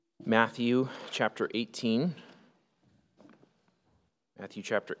Matthew chapter 18. Matthew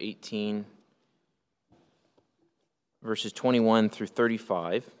chapter 18, verses 21 through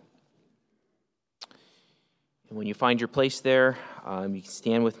 35. And when you find your place there, you can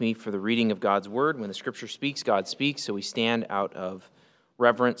stand with me for the reading of God's word. When the scripture speaks, God speaks, so we stand out of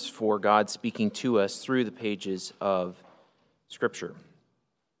reverence for God speaking to us through the pages of scripture.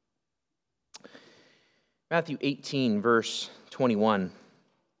 Matthew 18, verse 21.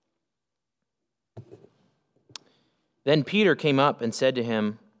 Then Peter came up and said to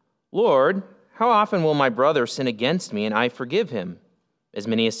him, "Lord, how often will my brother sin against me and I forgive him? As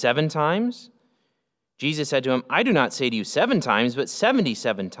many as 7 times?" Jesus said to him, "I do not say to you 7 times, but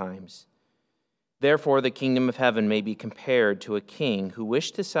 77 times. Therefore the kingdom of heaven may be compared to a king who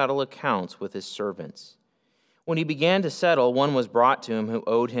wished to settle accounts with his servants. When he began to settle, one was brought to him who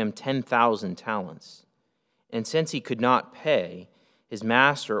owed him 10,000 talents. And since he could not pay, his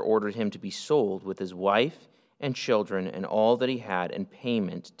master ordered him to be sold with his wife and children and all that he had, and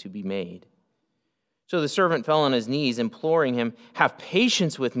payment to be made. So the servant fell on his knees, imploring him, 'Have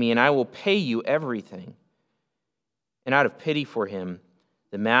patience with me, and I will pay you everything.' And out of pity for him,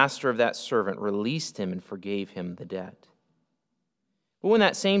 the master of that servant released him and forgave him the debt. But when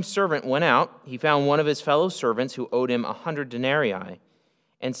that same servant went out, he found one of his fellow servants who owed him 100 denarii.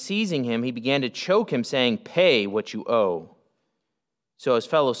 And seizing him, he began to choke him, saying, 'Pay what you owe.' So his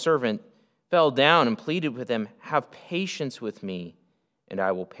fellow servant fell down and pleaded with him, 'Have patience with me, and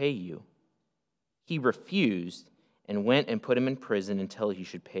I will pay you.' He refused and went and put him in prison until he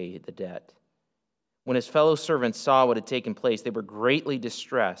should pay the debt. When his fellow servants saw what had taken place, they were greatly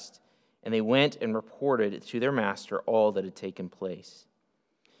distressed, and they went and reported to their master all that had taken place.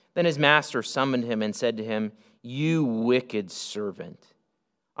 Then his master summoned him and said to him, 'You wicked servant,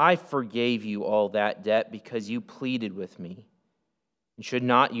 I forgave you all that debt because you pleaded with me. And should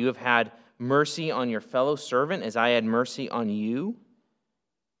not you have had mercy on your fellow servant as I had mercy on you?'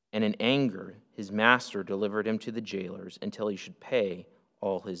 And in anger, his master delivered him to the jailers until he should pay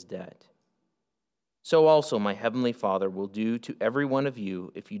all his debt. So also my heavenly Father will do to every one of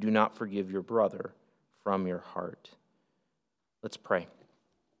you if you do not forgive your brother from your heart." Let's pray.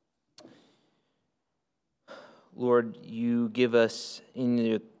 Lord, you give us in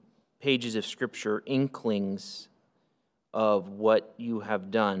the pages of Scripture inklings of what you have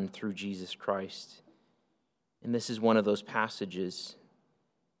done through Jesus Christ. And this is one of those passages.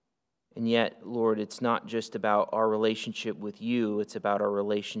 And yet, Lord, it's not just about our relationship with you, it's about our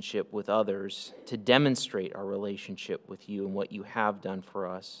relationship with others, to demonstrate our relationship with you and what you have done for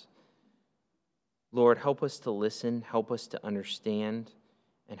us. Lord, help us to listen, help us to understand,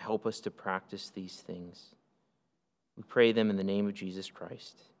 and help us to practice these things. We pray them in the name of Jesus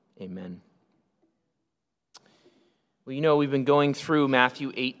Christ. Amen. Well, you know, we've been going through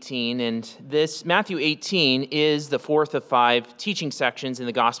Matthew 18, and this Matthew 18 is the fourth of 5 teaching sections in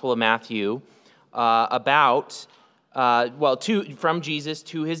the Gospel of Matthew from Jesus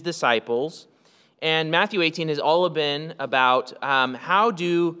to his disciples. And Matthew 18 has all been about how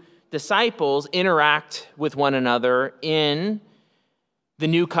do disciples interact with one another in the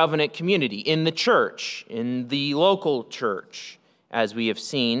new covenant community, in the church, in the local church, as we have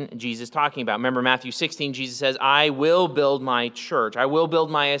seen Jesus talking about. Remember Matthew 16, Jesus says, "I will build my church. I will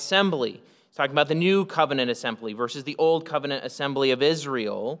build my assembly." He's talking about the new covenant assembly versus the old covenant assembly of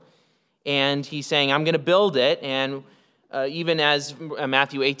Israel. And he's saying, I'm going to build it. And even as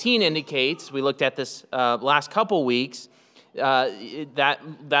Matthew 18 indicates, we looked at this last couple weeks, that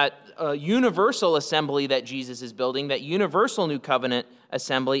universal assembly that Jesus is building, that universal new covenant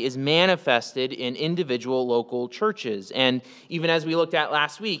assembly, is manifested in individual local churches. And even as we looked at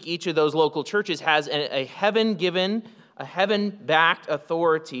last week, each of those local churches has a heaven-given, a heaven-backed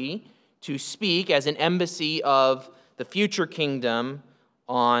authority to speak as an embassy of the future kingdom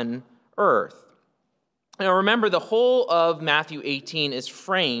on earth. Now remember, the whole of Matthew 18 is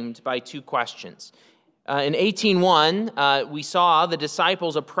framed by 2 questions. In 18:1, we saw the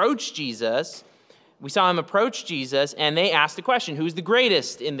disciples approach Jesus. We saw him approach Jesus, and they asked the question, who's the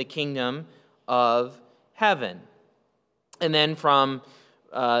greatest in the kingdom of heaven? And then from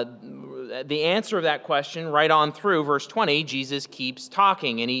the answer of that question right on through verse 20, Jesus keeps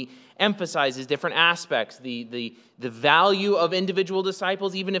talking, and he emphasizes different aspects. The value of individual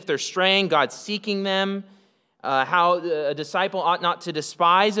disciples, even if they're straying, God's seeking them. How a disciple ought not to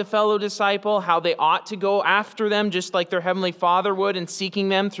despise a fellow disciple, how they ought to go after them just like their heavenly Father would, and seeking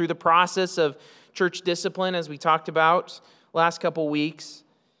them through the process of church discipline, as we talked about last couple weeks.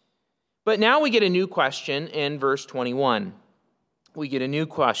 But now we get a new question in verse 21. We get a new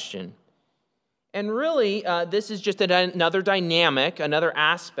question. And really, this is just another dynamic, another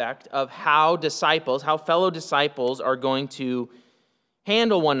aspect of how fellow disciples are going to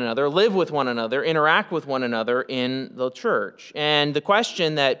handle one another, live with one another, interact with one another in the church. And the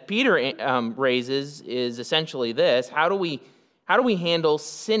question that Peter raises is essentially this: how do we handle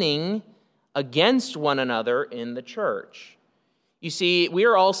sinning against one another in the church? You see, we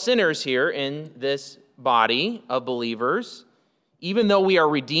are all sinners here in this body of believers. Even though we are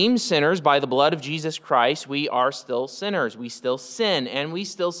redeemed sinners by the blood of Jesus Christ, we are still sinners. We still sin, and we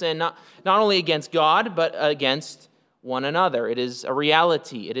still sin not only against God, but against one another. It is a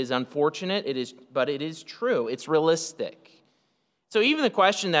reality. It is unfortunate, but it is true. It's realistic. So even the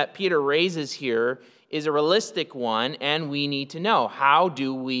question that Peter raises here is a realistic one, and we need to know, how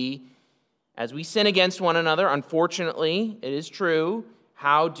do we, as we sin against one another, unfortunately, it is true,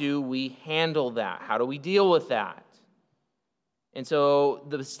 how do we handle that? How do we deal with that? And so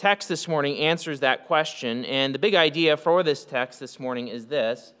this text this morning answers that question, and the big idea for this text this morning is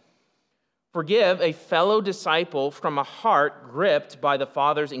this: forgive a fellow disciple from a heart gripped by the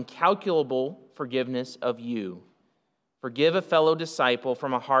Father's incalculable forgiveness of you. Forgive a fellow disciple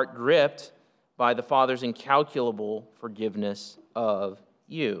from a heart gripped by the Father's incalculable forgiveness of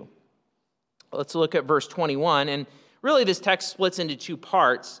you. Let's look at verse 21, and really this text splits into two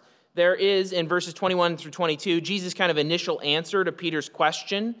parts. There is, in verses 21 through 22, Jesus' kind of initial answer to Peter's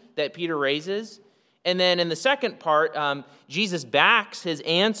question that Peter raises. And then in the second part, Jesus backs his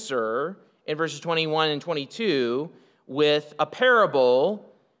answer in verses 21 and 22 with a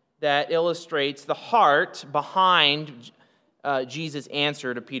parable that illustrates the heart behind Jesus'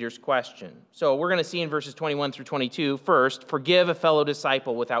 answer to Peter's question. So we're going to see in verses 21 through 22, first, forgive a fellow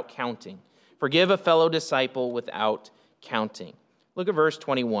disciple without counting. Forgive a fellow disciple without counting. Look at verse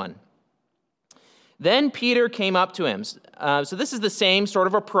 21. Then Peter came up to him. So this is the same sort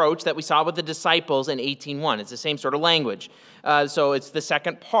of approach that we saw with the disciples in 18:1. It's the same sort of language. So it's the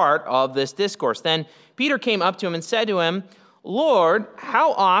second part of this discourse. Then Peter came up to him and said to him, Lord,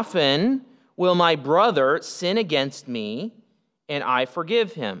 how often will my brother sin against me and I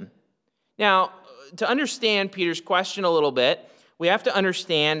forgive him? Now, to understand Peter's question a little bit, we have to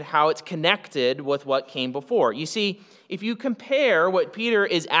understand how it's connected with what came before. You see, if you compare what Peter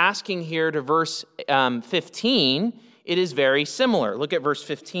is asking here to verse 15, it is very similar. Look at verse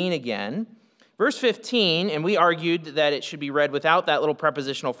 15 again. Verse 15, and we argued that it should be read without that little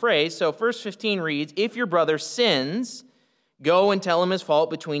prepositional phrase. So verse 15 reads, if your brother sins, go and tell him his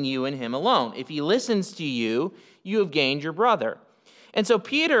fault between you and him alone. If he listens to you, you have gained your brother. And so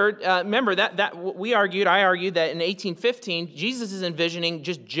Peter, remember that I argued that in 18:15, Jesus is envisioning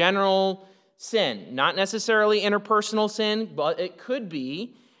just general sin, not necessarily interpersonal sin, but it could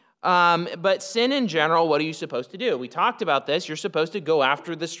be. But sin in general, what are you supposed to do? We talked about this. You're supposed to go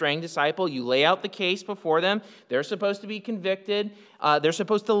after the straying disciple. You lay out the case before them. They're supposed to be convicted. They're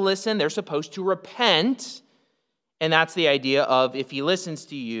supposed to listen. They're supposed to repent. And that's the idea of if he listens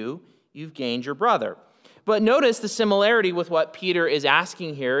to you, you've gained your brother. But notice the similarity with what Peter is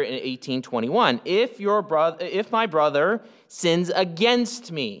asking here in 18:21. If my brother sins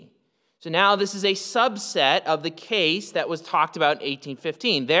against me. So now this is a subset of the case that was talked about in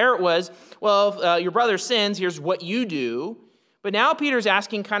 18:15. There it was, if your brother sins, here's what you do. But now Peter's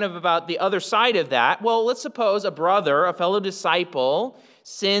asking kind of about the other side of that. Well, let's suppose a brother, a fellow disciple,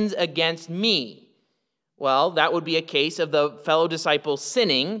 sins against me. Well, that would be a case of the fellow disciple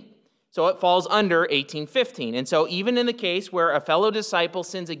sinning. So it falls under 18:15. And so even in the case where a fellow disciple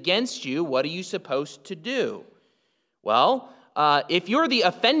sins against you, what are you supposed to do? Well, if you're the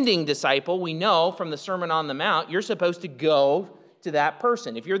offending disciple, we know from the Sermon on the Mount, you're supposed to go to that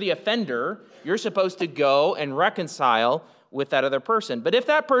person. If you're the offender, you're supposed to go and reconcile with that other person. But if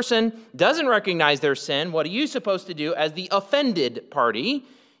that person doesn't recognize their sin, what are you supposed to do as the offended party?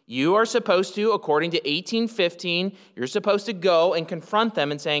 You are supposed to, according to 18:15, you're supposed to go and confront them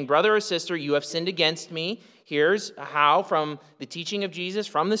and saying, brother or sister, you have sinned against me. Here's how, from the teaching of Jesus,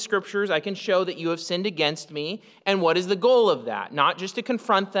 from the scriptures, I can show that you have sinned against me. And what is the goal of that? Not just to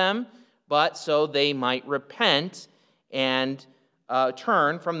confront them, but so they might repent and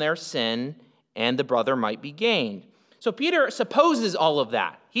turn from their sin, and the brother might be gained. So Peter supposes all of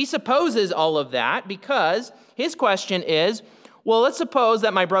that. He supposes all of that because his question is, well, let's suppose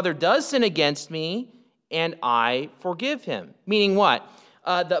that my brother does sin against me and I forgive him. Meaning what?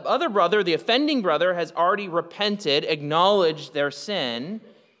 The other brother, the offending brother, has already repented, acknowledged their sin,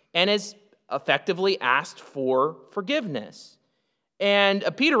 and has effectively asked for forgiveness. And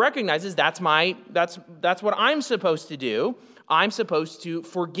Peter recognizes that's what I'm supposed to do. I'm supposed to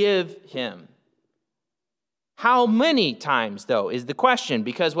forgive him. How many times, though, is the question,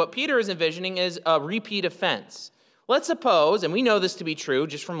 because what Peter is envisioning is a repeat offense. Let's suppose, and we know this to be true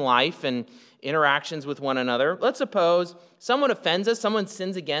just from life and interactions with one another, let's suppose someone offends us, someone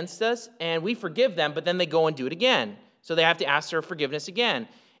sins against us, and we forgive them, but then they go and do it again. So they have to ask for forgiveness again,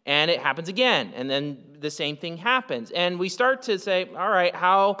 and it happens again, and then the same thing happens. And we start to say, all right,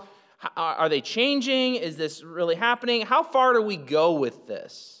 how are they changing? Is this really happening? How far do we go with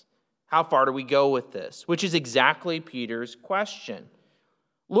this? How far do we go with this? Which is exactly Peter's question.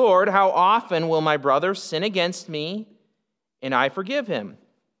 Lord, how often will my brother sin against me and I forgive him?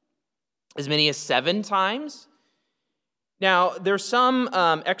 As many as 7 times? Now, there's some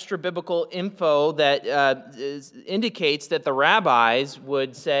extra biblical info that indicates that the rabbis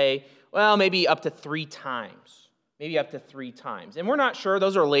would say, well, maybe up to 3 times. Maybe up to 3 times. And we're not sure.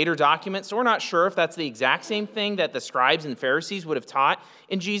 Those are later documents, so we're not sure if that's the exact same thing that the scribes and Pharisees would have taught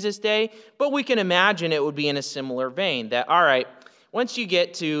in Jesus' day, but we can imagine it would be in a similar vein, that, all right, once you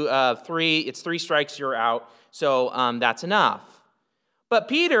get to 3, it's 3 strikes, you're out, so that's enough. But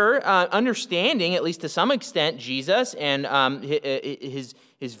Peter, understanding, at least to some extent, Jesus and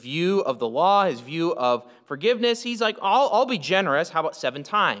his view of the law, his view of forgiveness, he's like, I'll be generous. How about 7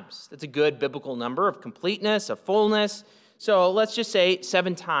 times? That's a good biblical number of completeness, of fullness. So let's just say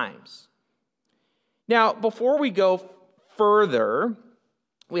 7 times. Now, before we go further,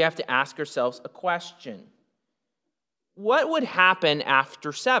 we have to ask ourselves a question. What would happen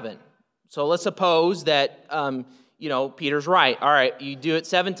after 7? So let's suppose that, Peter's right. All right, you do it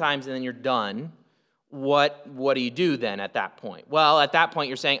 7 times and then you're done. What do you do then at that point? Well, at that point,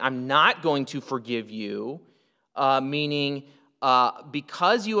 you're saying, I'm not going to forgive you, meaning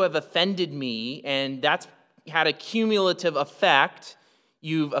because you have offended me, and that's had a cumulative effect.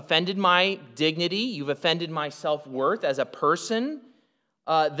 You've offended my dignity. You've offended my self-worth as a person.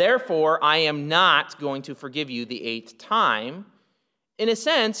 Therefore, I am not going to forgive you the 8th time. In a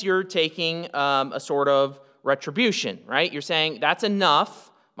sense, you're taking a sort of retribution, right? You're saying, that's enough.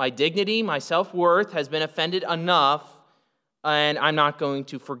 My dignity, my self-worth has been offended enough, and I'm not going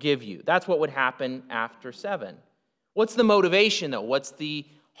to forgive you. That's what would happen after 7. What's the motivation, though? What's the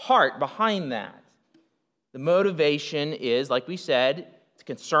heart behind that? The motivation is, like we said, it's a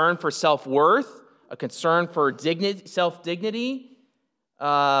concern for self-worth, a concern for self-dignity.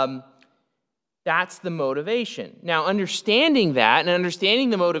 That's the motivation. Now, understanding that and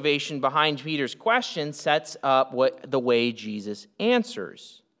understanding the motivation behind Peter's question sets up the way Jesus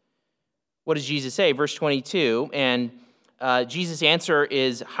answers. What does Jesus say? Verse 22, and Jesus' answer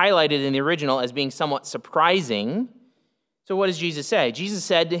is highlighted in the original as being somewhat surprising. So what does Jesus say? Jesus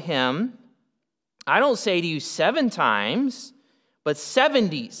said to him, I don't say to you 7 times, but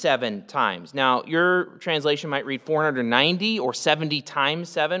 77 times. Now, your translation might read 490 or 70 times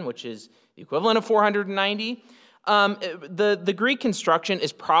 7, which is the equivalent of 490. The Greek construction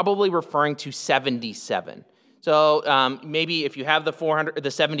is probably referring to 77. So maybe if you have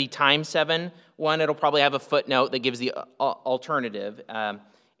the 70 times 7 one, it'll probably have a footnote that gives the alternative,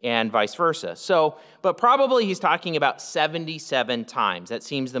 and vice versa. But probably he's talking about 77 times. That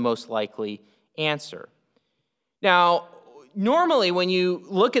seems the most likely answer. Now, normally when you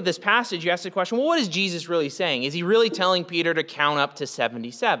look at this passage, you ask the question, well, what is Jesus really saying? Is he really telling Peter to count up to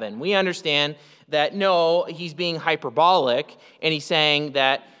 77? We understand that no, he's being hyperbolic, and he's saying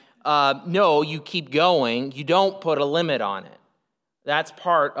that no, you keep going. You don't put a limit on it. That's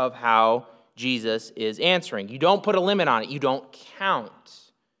part of how Jesus is answering. You don't put a limit on it. You don't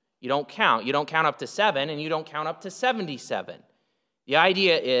count. You don't count. You don't count up to 7, and you don't count up to 77. The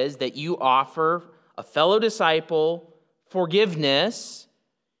idea is that you offer a fellow disciple forgiveness,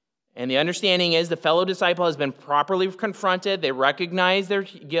 and the understanding is the fellow disciple has been properly confronted. They recognize their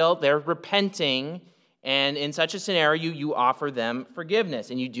guilt. They're repenting. And in such a scenario, you offer them forgiveness,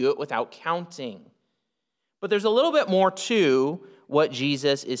 and you do it without counting. But there's a little bit more to what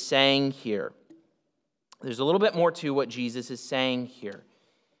Jesus is saying here. There's a little bit more to what Jesus is saying here.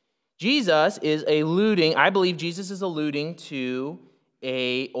 I believe Jesus is alluding to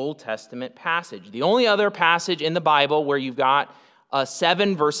an Old Testament passage. The only other passage in the Bible where you've got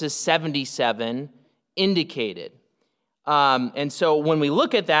 7 versus 77 indicated. And so when we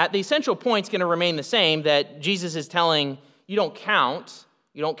look at that, the essential point's going to remain the same, that Jesus is telling, you don't count,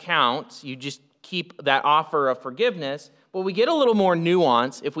 you just keep that offer of forgiveness. But we get a little more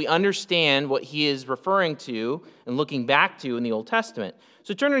nuance if we understand what he is referring to and looking back to in the Old Testament.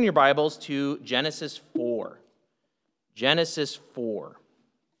 So turn in your Bibles to Genesis 4. Genesis 4.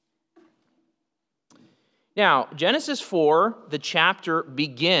 Now, Genesis 4, the chapter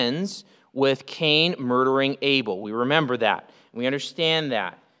begins with Cain murdering Abel. We remember that. We understand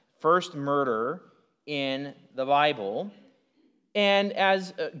that. First murder in the Bible. And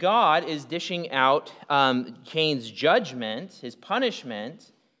as God is dishing out Cain's judgment, his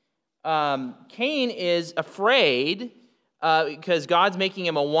punishment, Cain is afraid because God's making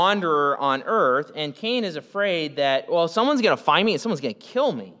him a wanderer on earth, and Cain is afraid that, well, someone's going to find me and someone's going to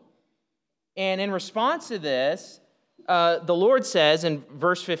kill me. And in response to this, the Lord says in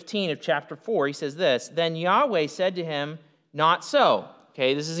verse 15 of chapter 4, he says this, "Then Yahweh said to him, 'Not so.'"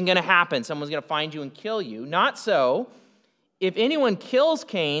 Okay, this isn't going to happen. Someone's going to find you and kill you. "Not so. If anyone kills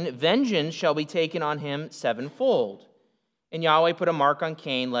Cain, vengeance shall be taken on him sevenfold." And Yahweh put a mark on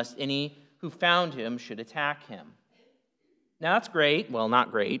Cain, lest any who found him should attack him. Now that's great. Well,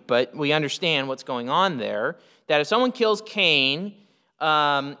 not great, but we understand what's going on there. That if someone kills Cain,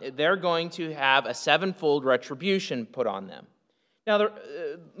 they're going to have a sevenfold retribution put on them. Now,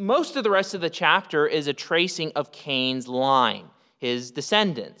 most of the rest of the chapter is a tracing of Cain's line, his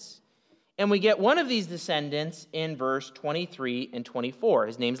descendants. And we get one of these descendants in verse 23 and 24.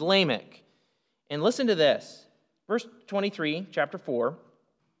 His name's Lamech. And listen to this. Verse 23, chapter 4.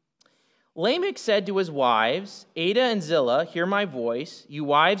 "Lamech said to his wives, 'Adah and Zillah, hear my voice. You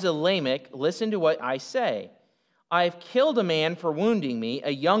wives of Lamech, listen to what I say. I have killed a man for wounding me,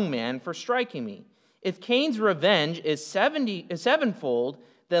 a young man for striking me. If Cain's revenge is sevenfold,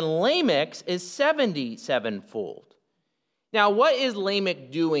 then Lamech's is 77-fold. Now, what is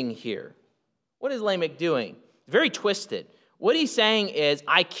Lamech doing here? What is Lamech doing? Very twisted. What he's saying is,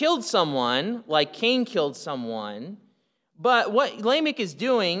 I killed someone like Cain killed someone, but what Lamech is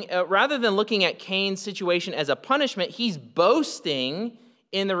doing, rather than looking at Cain's situation as a punishment, he's boasting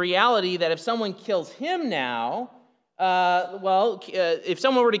in the reality that if someone kills him now, if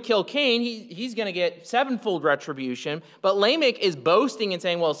someone were to kill Cain, he's going to get sevenfold retribution. But Lamech is boasting and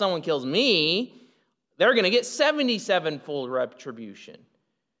saying, well, if someone kills me, they're going to get 77-fold retribution.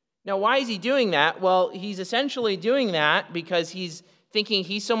 Now, why is he doing that? Well, he's essentially doing that because he's thinking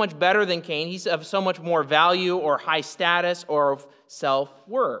he's so much better than Cain. He's of so much more value or high status or of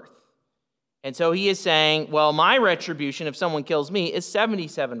self-worth. And so he is saying, well, my retribution if someone kills me is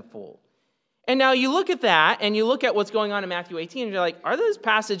 77-fold. And now you look at that and you look at what's going on in Matthew 18 and you're like, are those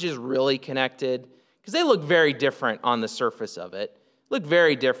passages really connected? Because they look very different on the surface of it. Look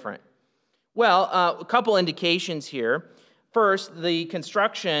very different. Well, a couple indications here. First, the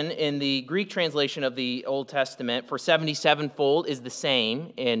construction in the Greek translation of the Old Testament for 77-fold is the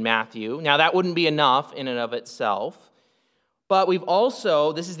same in Matthew. Now, that wouldn't be enough in and of itself. But we've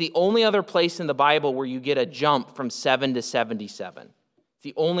also, this is the only other place in the Bible where you get a jump from 7 to 77. It's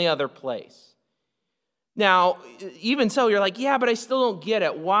the only other place. Now, even so, you're like, yeah, but I still don't get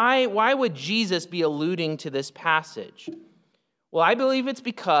it. Why would Jesus be alluding to this passage? Well, I believe it's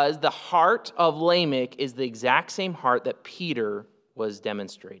because the heart of Lamech is the exact same heart that Peter was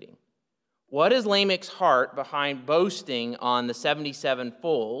demonstrating. What is Lamech's heart behind boasting on the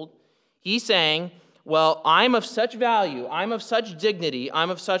 77-fold? He's saying, well, I'm of such value, I'm of such dignity, I'm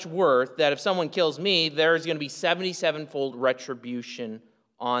of such worth that if someone kills me, there's going to be 77-fold retribution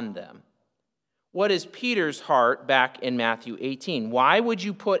on them. What is Peter's heart back in Matthew 18? Why would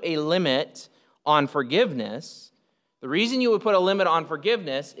you put a limit on forgiveness? The reason you would put a limit on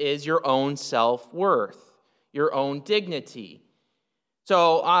forgiveness is your own self-worth, your own dignity.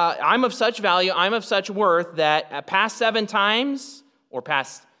 So I'm of such value, I'm of such worth that past 7 times or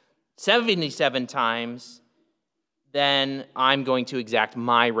past 77 times, then I'm going to exact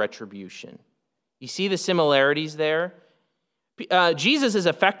my retribution. You see the similarities there? Jesus is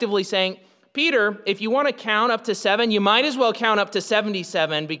effectively saying, Peter, if you want to count up to 7, you might as well count up to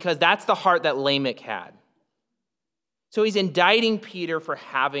 77 because that's the heart that Lamech had. So he's indicting Peter for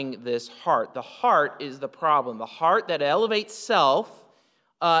having this heart. The heart is the problem. The heart that elevates self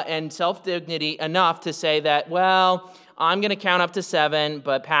and self-dignity enough to say that, well, I'm going to count up to 7,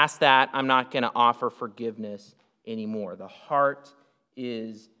 but past that, I'm not going to offer forgiveness anymore. The heart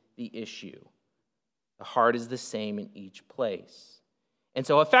is the issue. The heart is the same in each place. And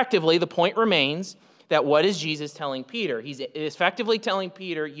so effectively, the point remains that what is Jesus telling Peter? He's effectively telling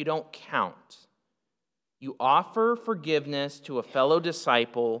Peter, you don't count. You offer forgiveness to a fellow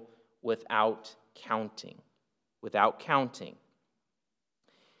disciple without counting. Without counting.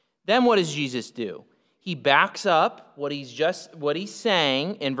 Then what does Jesus do? He backs up what he's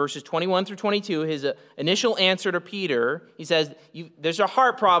saying in verses 21 through 22, his initial answer to Peter. He says, there's a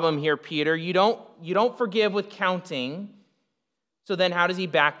heart problem here, Peter. You don't forgive with counting. So then how does he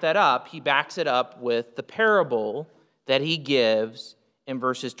back that up? He backs it up with the parable that he gives in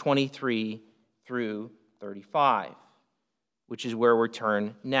verses 23 through 35, which is where we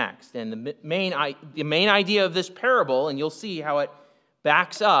turn next. And the main idea of this parable, and you'll see how it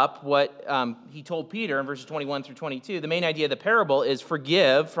backs up what he told Peter in verses 21 through 22. The main idea of the parable is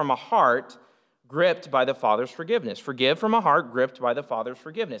forgive from a heart gripped by the Father's forgiveness. Forgive from a heart gripped by the Father's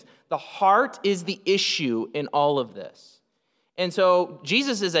forgiveness. The heart is the issue in all of this. And so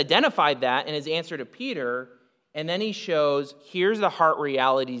Jesus has identified that in his answer to Peter, and then he shows, here's the heart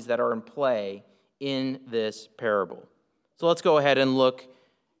realities that are in play in this parable. So let's go ahead and look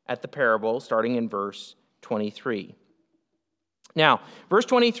at the parable, starting in verse 23. Now, verse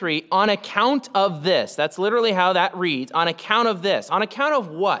 23, on account of this, that's literally how that reads, on account of this. On account of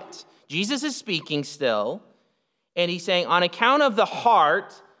what? Jesus is speaking still, and he's saying, on account of the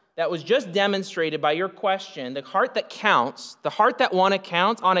heart that was just demonstrated by your question, the heart that counts, the heart that won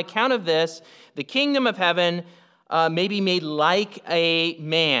account, on account of this, the kingdom of heaven may be made like a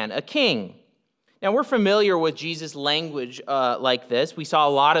man, a king. Now, we're familiar with Jesus' language like this. We saw a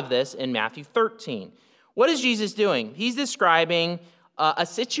lot of this in Matthew 13. What is Jesus doing? He's describing a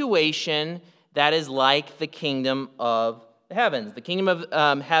situation that is like the kingdom of the heavens. The kingdom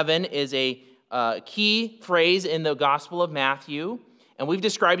of heaven is a key phrase in the Gospel of Matthew, and we've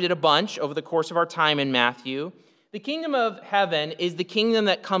described it a bunch over the course of our time in Matthew. The kingdom of heaven is the kingdom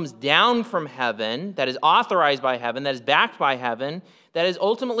that comes down from heaven, that is authorized by heaven, that is backed by heaven, that is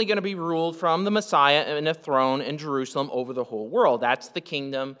ultimately going to be ruled from the Messiah in a throne in Jerusalem over the whole world. That's the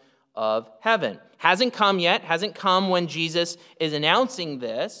kingdom of heaven. Hasn't come yet, hasn't come when Jesus is announcing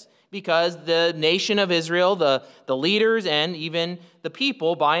this, because the nation of Israel, the leaders, and even the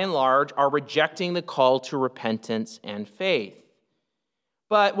people, by and large, are rejecting the call to repentance and faith.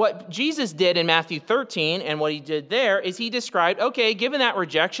 But what Jesus did in Matthew 13, and what he did there, is he described, okay, given that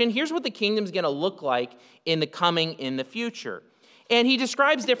rejection, here's what the kingdom's going to look like in the future. And he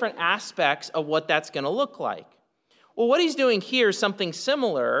describes different aspects of what that's going to look like. Well, what he's doing here is something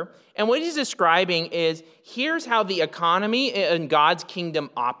similar, and what he's describing is, here's how the economy in God's kingdom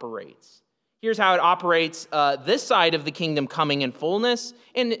operates. Here's how it operates this side of the kingdom coming in fullness,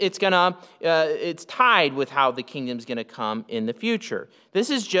 and it's tied with how the kingdom's going to come in the future. This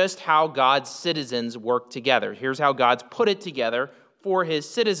is just how God's citizens work together. Here's how God's put it together for his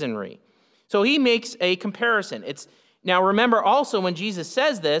citizenry. So he makes a comparison. Now remember also when Jesus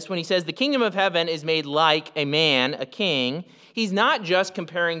says this, when he says the kingdom of heaven is made like a man, a king, he's not just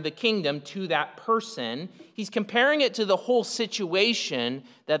comparing the kingdom to that person. He's comparing it to the whole situation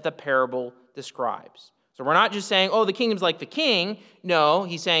that the parable describes. So we're not just saying, oh, the kingdom's like the king. No,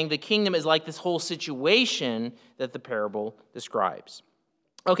 he's saying the kingdom is like this whole situation that the parable describes.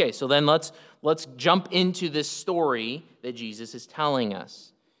 Okay, so then let's jump into this story that Jesus is telling us.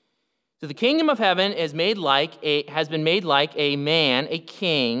 So the kingdom of heaven has been made like a man, a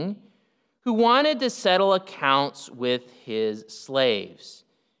king, who wanted to settle accounts with his slaves.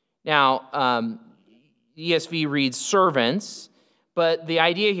 Now, ESV reads servants, but the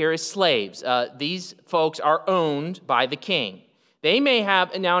idea here is slaves. These folks are owned by the king. They may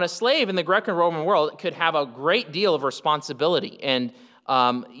have, now a slave in the Greco-Roman world could have a great deal of responsibility and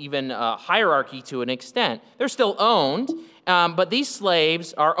even hierarchy to an extent. They're still owned, but these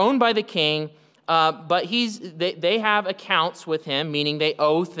slaves are owned by the king, but they have accounts with him, meaning they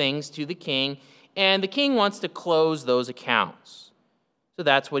owe things to the king, and the king wants to close those accounts. So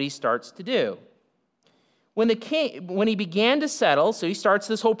that's what he starts to do. When he began to settle, so he starts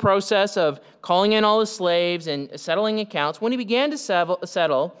this whole process of calling in all his slaves and settling accounts. When he began to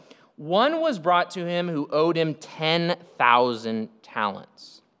settle, one was brought to him who owed him 10,000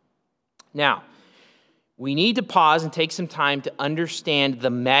 talents. Now, we need to pause and take some time to understand the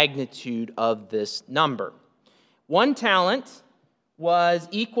magnitude of this number. 1 talent was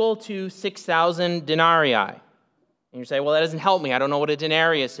equal to 6,000 denarii. And you say, well, that doesn't help me. I don't know what a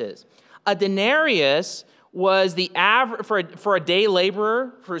denarius is. A denarius was the average, for a day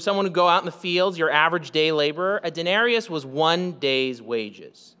laborer, for someone who go out in the fields, your average day laborer, a denarius was 1 day's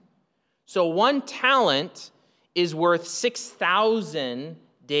wages. So 1 talent is worth 6,000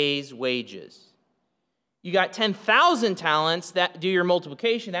 days' wages. You got 10,000 talents, that do your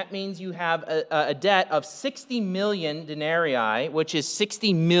multiplication, that means you have a debt of 60 million denarii, which is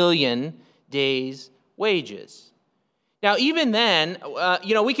 60 million days' wages. Now, even then,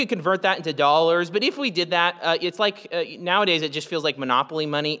 we could convert that into dollars, but if we did that, it's like nowadays it just feels like monopoly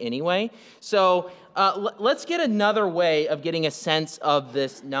money anyway. So let's get another way of getting a sense of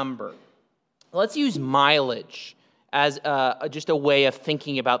this number. Let's use mileage as just a way of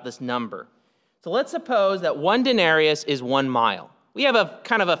thinking about this number. So let's suppose that 1 denarius is 1 mile. We have a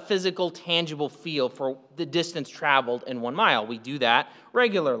kind of a physical, tangible feel for the distance traveled in 1 mile. We do that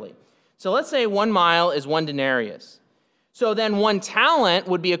regularly. So let's say 1 mile is 1 denarius. So then 1 talent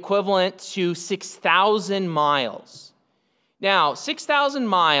would be equivalent to 6,000 miles. Now, 6,000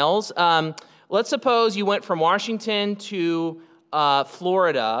 miles, let's suppose you went from Washington to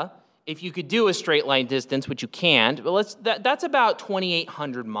Florida. If you could do a straight line distance, which you can't, but that's about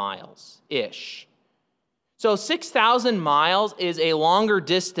 2,800 miles-ish. So 6,000 miles is a longer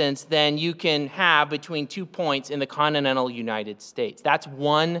distance than you can have between 2 points in the continental United States. That's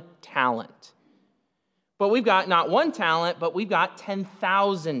one talent. But we've got not one talent, but we've got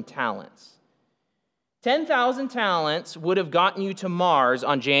 10,000 talents. 10,000 talents would have gotten you to Mars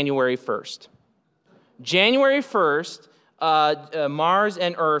on January 1st. January 1st, Mars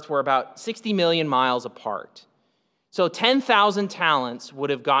and Earth were about 60 million miles apart. So 10,000 talents would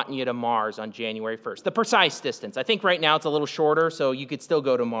have gotten you to Mars on January 1st. The precise distance. I think right now it's a little shorter, so you could still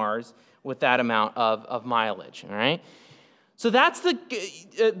go to Mars with that amount of mileage, all right? So that's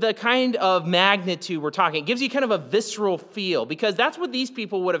the kind of magnitude we're talking. It gives you kind of a visceral feel, because that's what these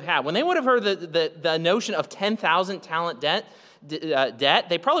people would have had. When they would have heard the notion of 10,000 talent debt,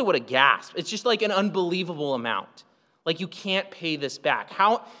 they probably would have gasped. It's just like an unbelievable amount. Like, you can't pay this back.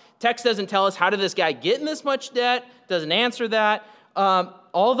 Text doesn't tell us how did this guy get in this much debt, doesn't answer that.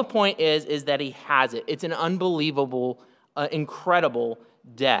 All the point is that he has it. It's an unbelievable, incredible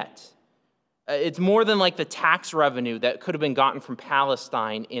debt. It's more than like the tax revenue that could have been gotten from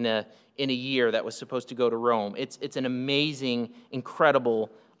Palestine in a year that was supposed to go to Rome. It's an amazing,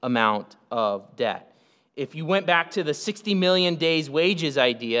 incredible amount of debt. If you went back to the 60 million days wages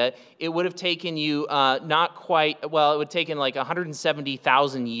idea, it would have taken you it would have taken like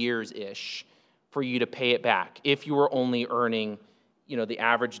 170,000 years-ish for you to pay it back if you were only earning, the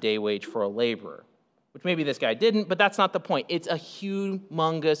average day wage for a laborer, which maybe this guy didn't, but that's not the point. It's a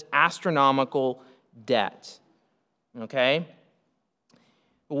humongous, astronomical debt, okay?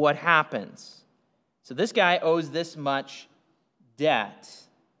 What happens? So this guy owes this much debt.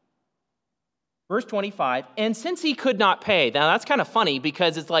 Verse 25, and since he could not pay, now that's kind of funny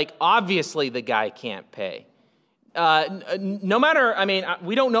because it's like, obviously the guy can't pay. No matter,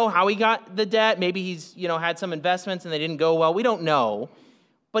 we don't know how he got the debt. Maybe he's, had some investments and they didn't go well. We don't know.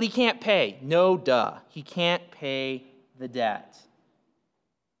 But he can't pay. No duh. He can't pay the debt.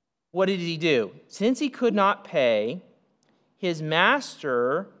 What did he do? Since he could not pay, his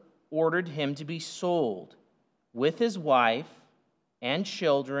master ordered him to be sold with his wife and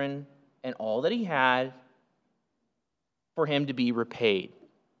children and all that he had for him to be repaid.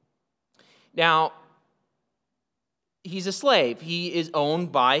 Now, he's a slave. He is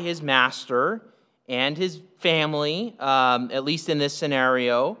owned by his master and his family, at least in this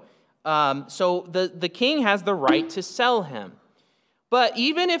scenario. So the king has the right to sell him. But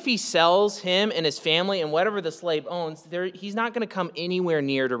even if he sells him and his family and whatever the slave owns, he's not going to come anywhere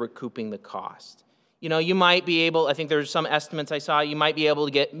near to recouping the cost. You might be able, I think there's some estimates I saw, you might be able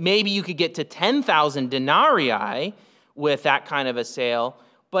to maybe you could get to 10,000 denarii with that kind of a sale,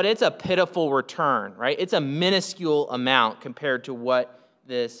 but it's a pitiful return, right? It's a minuscule amount compared to what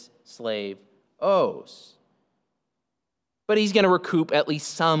this slave owes. But he's going to recoup at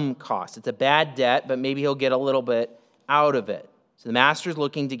least some cost. It's a bad debt, but maybe he'll get a little bit out of it. So the master's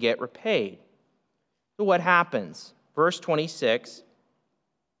looking to get repaid. So what happens? Verse 26,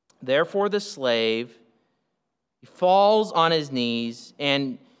 therefore the slave, he falls on his knees,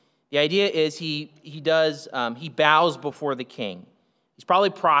 and the idea is he bows before the king. He's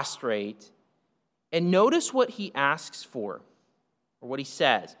probably prostrate. And notice what he asks for, or what he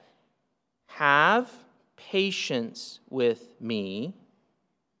says. Have patience with me,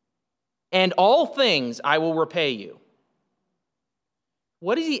 and all things I will repay you.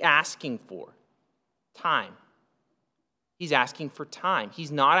 What is he asking for? Time. He's asking for time.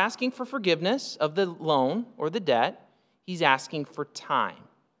 He's not asking for forgiveness of the loan or the debt. He's asking for time.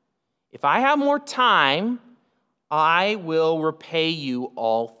 If I have more time, I will repay you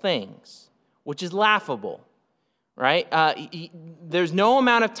all things, which is laughable, right? There's no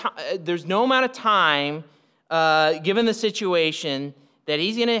amount of time, given the situation, that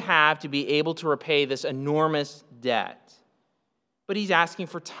he's going to have to be able to repay this enormous debt. But he's asking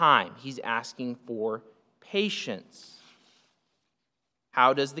for time. He's asking for patience.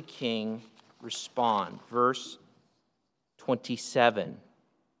 How does the king respond? Verse 27.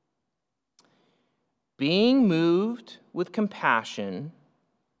 Being moved with compassion,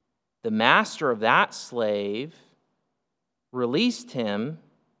 the master of that slave released him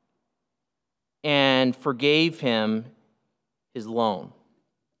and forgave him his loan.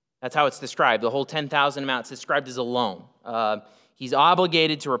 That's how it's described. The whole 10,000 amount is described as a loan. He's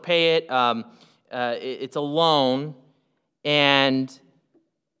obligated to repay it. It's a loan, and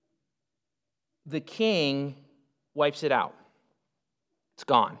the king wipes it out. It's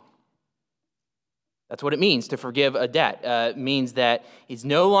gone. That's what it means to forgive a debt. It means that he's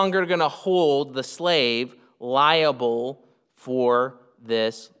no longer going to hold the slave liable for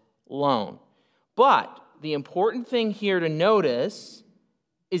this loan. But the important thing here to notice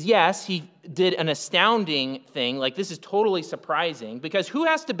is, yes, he did an astounding thing. Like, this is totally surprising, because who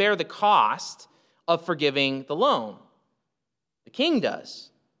has to bear the cost of forgiving the loan? The king does.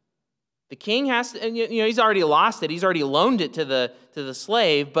 The king has to, and he's already lost it. He's already loaned it to the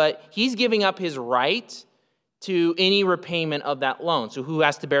slave, but he's giving up his right to any repayment of that loan. So who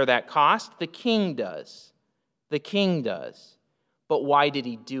has to bear that cost? The king does. The king does. But why did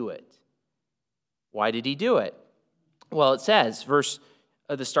he do it? Why did he do it? Well, it says,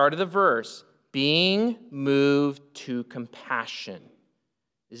 the start of the verse, being moved to compassion.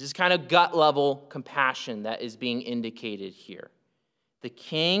 This is kind of gut level compassion that is being indicated here. The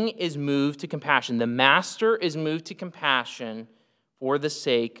king is moved to compassion. The master is moved to compassion for the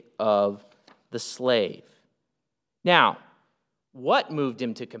sake of the slave. Now, what moved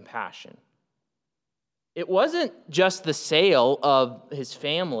him to compassion? It wasn't just the sale of his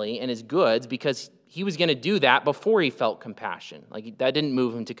family and his goods, because he was going to do that before he felt compassion. Like, that didn't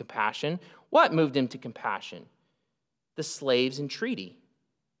move him to compassion. What moved him to compassion? The slave's entreaty.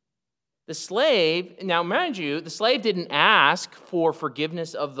 The slave, now mind you, the slave didn't ask for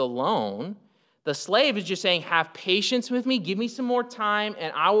forgiveness of the loan. The slave is just saying, have patience with me, give me some more time,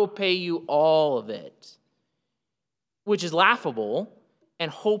 and I will pay you all of it. Which is laughable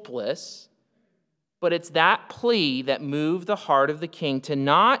and hopeless, but it's that plea that moved the heart of the king to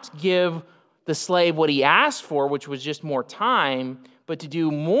not give the slave what he asked for, which was just more time, but to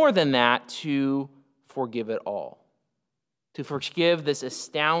do more than that, to forgive it all. To forgive this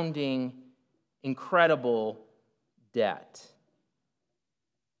astounding, incredible debt.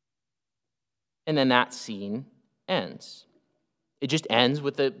 And then that scene ends. It just ends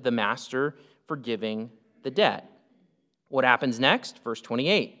with the master forgiving the debt. What happens next? Verse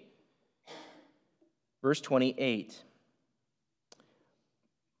 28. Verse 28.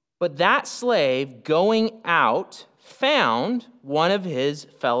 But that slave going out found one of his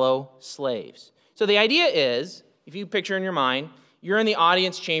fellow slaves. So the idea is, if you picture in your mind, you're in the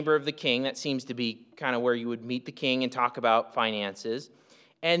audience chamber of the king. That seems to be kind of where you would meet the king and talk about finances.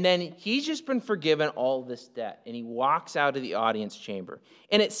 And then he's just been forgiven all this debt, and he walks out of the audience chamber.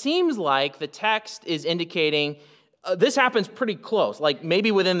 And it seems like the text is indicating this happens pretty close, like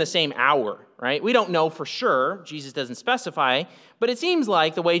maybe within the same hour, right? We don't know for sure. Jesus doesn't specify, but it seems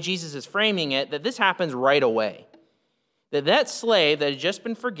like the way Jesus is framing it, that this happens right away. That slave that had just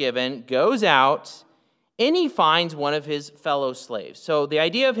been forgiven goes out, and he finds one of his fellow slaves. So the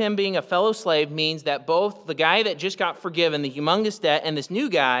idea of him being a fellow slave means that both the guy that just got forgiven, the humongous debt, and this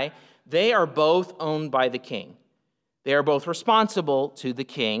new guy, they are both owned by the king. They are both responsible to the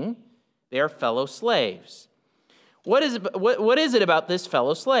king. They are fellow slaves. What is it about this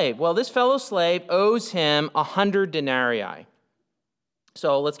fellow slave? Well, this fellow slave owes him 100 denarii.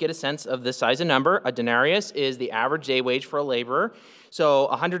 So let's get a sense of this size of number. A denarius is the average day wage for a laborer. So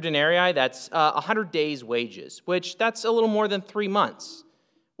 100 denarii, that's 100 days' wages, which that's a little more than 3 months,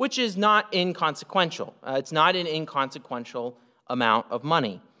 which is not inconsequential. It's not an inconsequential amount of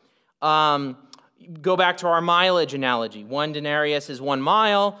money. Go back to our mileage analogy. 1 denarius is 1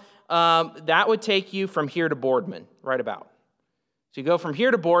 mile. That would take you from here to Boardman, right about. So you go from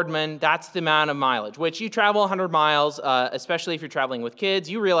here to Boardman, that's the amount of mileage, which you travel 100 miles, especially if you're traveling with kids.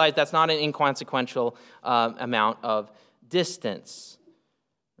 You realize that's not an inconsequential amount of distance,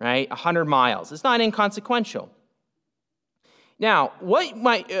 right? 100 miles. It's not inconsequential. Now,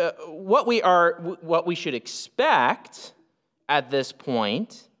 what we should expect at this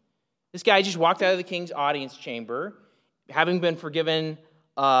point, this guy just walked out of the king's audience chamber, having been forgiven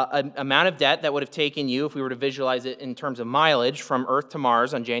an amount of debt that would have taken you, if we were to visualize it in terms of mileage, from Earth to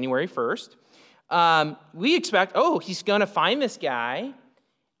Mars on January 1st. We expect, he's going to find this guy,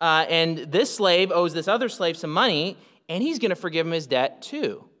 and this slave owes this other slave some money, and he's going to forgive him his debt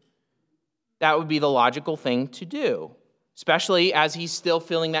too. That would be the logical thing to do, especially as he's still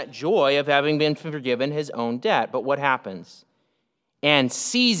feeling that joy of having been forgiven his own debt. But what happens? And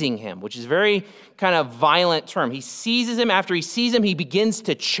seizing him, which is a very kind of violent term. He seizes him. After he sees him, he begins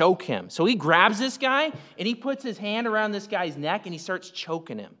to choke him. So he grabs this guy, and he puts his hand around this guy's neck, and he starts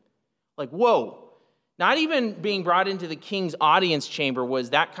choking him. Like, whoa. Not even being brought into the king's audience chamber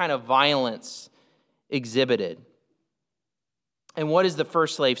was that kind of violence exhibited. And what does the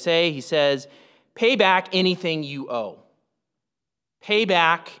first slave say? He says, pay back anything you owe. Pay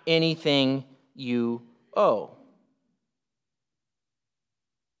back anything you owe.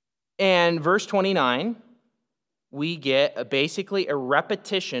 And verse 29 we get basically a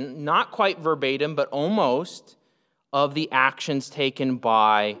repetition, not quite verbatim, but almost, of the actions taken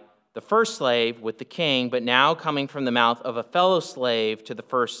by the first slave with the king, but now coming from the mouth of a fellow slave to the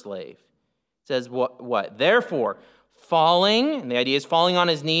first slave. It says what? Therefore, falling, and the idea is falling on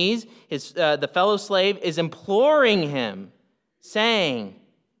his knees, the fellow slave is imploring him, saying,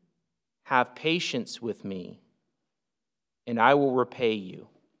 "Have patience with me, and I will repay you."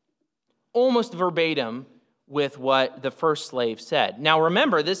 Almost verbatim with what the first slave said. Now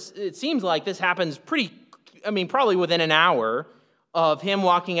remember, it seems like this happens probably within an hour of him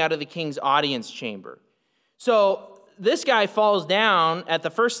walking out of the king's audience chamber. So this guy falls down at the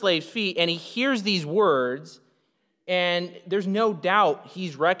first slave's feet, and he hears these words, and there's no doubt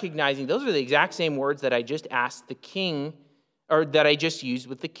he's recognizing those are the exact same words that I just asked the king, or that I just used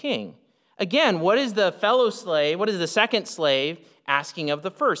with the king. Again, what is the second slave asking of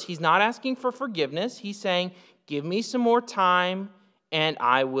the first? He's not asking for forgiveness. He's saying, "Give me some more time, and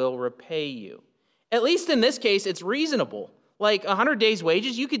I will repay you." At least in this case, it's reasonable. Like 100 days'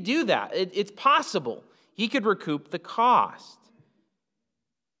 wages, you could do that. It's possible. He could recoup the cost.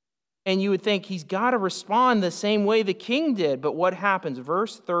 And you would think he's got to respond the same way the king did. But what happens?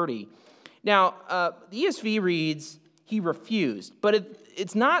 Verse 30. Now, the ESV reads, "He refused." But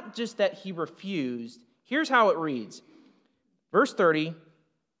it's not just that he refused. Here's how it reads. Verse 30,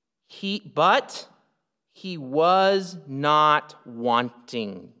 but he was not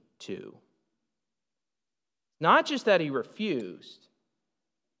wanting to. Not just that he refused,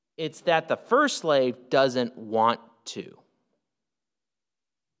 it's that the first slave doesn't want to.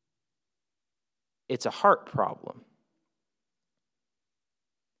 It's a heart problem.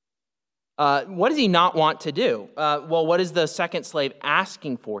 What does he not want to do? What is the second slave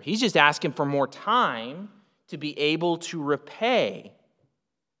asking for? He's just asking for more time to be able to repay.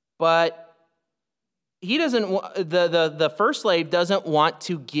 But he doesn't. The first slave doesn't want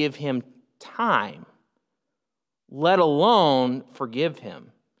to give him time, let alone forgive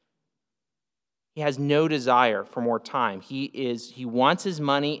him. He has no desire for more time. He wants his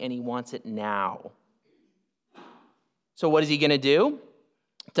money, and he wants it now. So what is he going to do?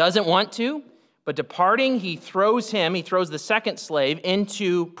 Doesn't want to, but departing, he throws the second slave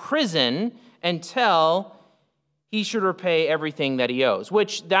into prison until he should repay everything that he owes,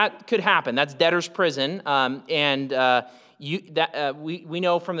 which that could happen. That's debtor's prison. We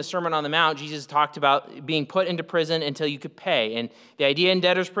know from the Sermon on the Mount, Jesus talked about being put into prison until you could pay. And the idea in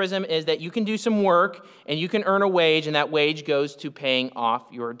debtor's prison is that you can do some work and you can earn a wage, and that wage goes to paying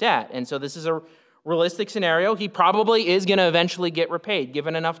off your debt. And so this is a realistic scenario. He probably is going to eventually get repaid.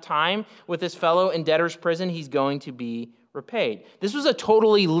 Given enough time with this fellow in debtor's prison, he's going to be repaid. This was a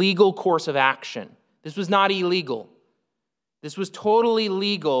totally legal course of action. This was not illegal. This was totally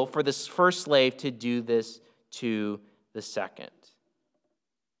legal for this first slave to do this to the second.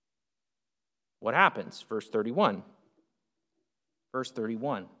 What happens? Verse 31.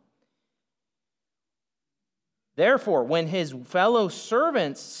 Therefore, when his fellow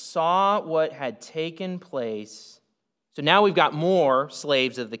servants saw what had taken place, so now we've got more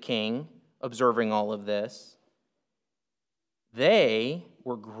slaves of the king observing all of this, they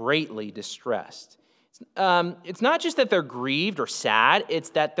were greatly distressed. It's not just that they're grieved or sad, it's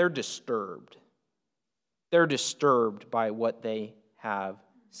that they're disturbed. They're disturbed by what they have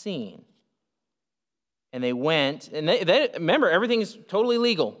seen. And they went, and they remember, everything is totally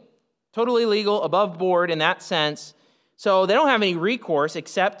legal, above board in that sense. So they don't have any recourse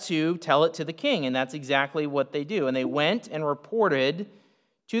except to tell it to the king, and that's exactly what they do. And they went and reported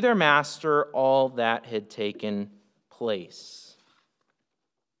to their master all that had taken place.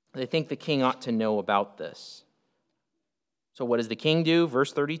 They think the king ought to know about this. So what does the king do?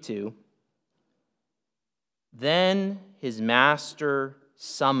 Verse 32. Then his master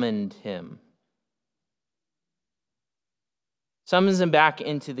summoned him. Summons him back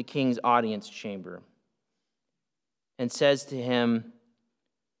into the king's audience chamber and says to him,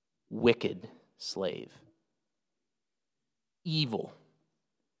 "Wicked slave, evil."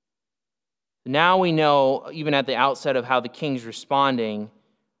 Now we know, even at the outset of how the king's responding,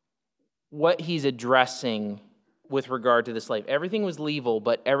 what he's addressing with regard to the slave. Everything was legal,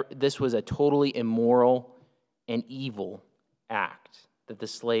 but this was a totally immoral and evil act that the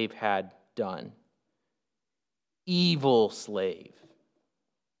slave had done. Evil slave.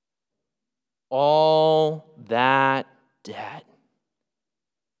 All that debt.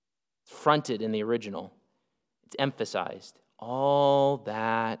 It's fronted in the original. It's emphasized. All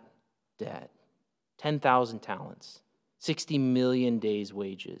that debt. 10,000 talents. 60 million days'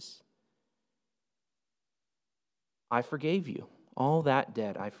 wages. I forgave you. All that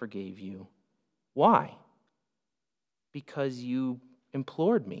debt I forgave you. Why? Because you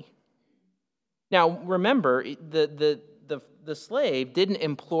implored me. Now, remember, the slave didn't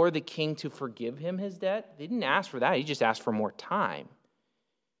implore the king to forgive him his debt. He didn't ask for that. He just asked for more time.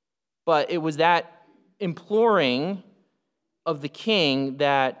 But it was that imploring of the king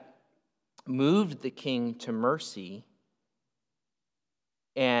that moved the king to mercy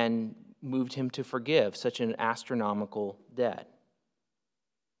and moved him to forgive such an astronomical debt.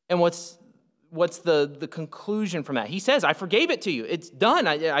 And what's the conclusion from that? He says, I forgave it to you. It's done.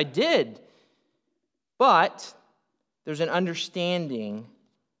 I did. But there's an understanding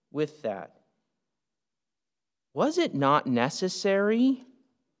with that. Was it not necessary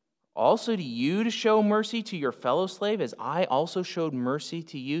also to you to show mercy to your fellow slave as I also showed mercy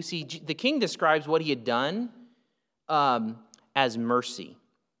to you? See, the king describes what he had done as mercy.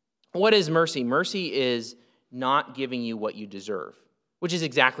 What is mercy? Mercy is not giving you what you deserve, which is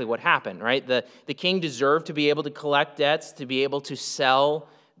exactly what happened, right? The king deserved to be able to collect debts, to be able to sell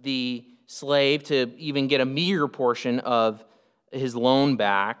the slave, to even get a meager portion of his loan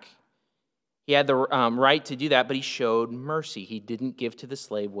back. He had the right to do that, but he showed mercy. He didn't give to the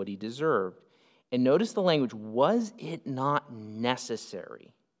slave what he deserved. And notice the language, was it not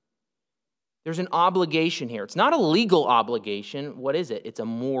necessary? There's an obligation here. It's not a legal obligation. What is it? It's a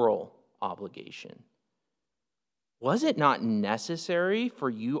moral obligation. Was it not necessary for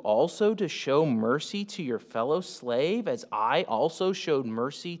you also to show mercy to your fellow slave as I also showed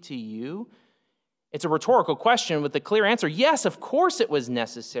mercy to you? It's a rhetorical question with the clear answer, yes, of course it was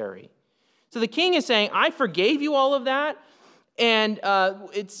necessary. So the king is saying, I forgave you all of that, and I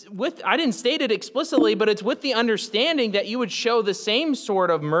didn't state it explicitly, but it's with the understanding that you would show the same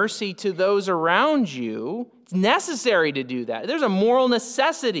sort of mercy to those around you. It's necessary to do that. There's a moral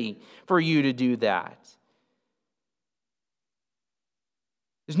necessity for you to do that.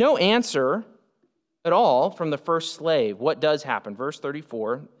 There's no answer at all from the first slave. What does happen? Verse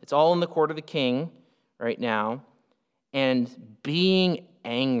 34, it's all in the court of the king right now, and being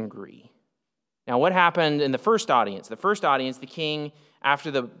angry. Now, what happened in the first audience? The first audience, the king,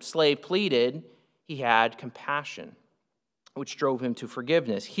 after the slave pleaded, he had compassion, which drove him to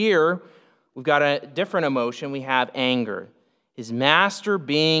forgiveness. Here, we've got a different emotion. We have anger. His master,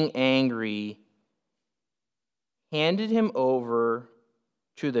 being angry, handed him over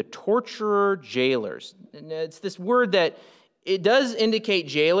to the torturer jailers. And it's this word that it does indicate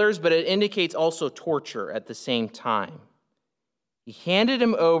jailers, but it indicates also torture at the same time. He handed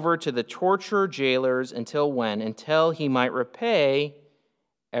him over to the torturer jailers until when? Until he might repay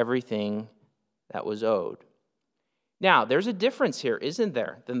everything that was owed. Now, there's a difference here, isn't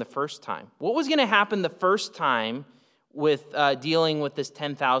there, than the first time? What was going to happen the first time with dealing with this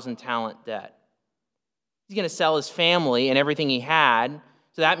 10,000 talent debt? He's going to sell his family and everything he had.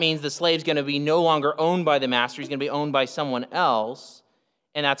 So that means the slave's going to be no longer owned by the master. He's going to be owned by someone else,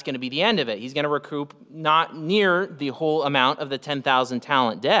 and that's going to be the end of it. He's going to recoup not near the whole amount of the 10,000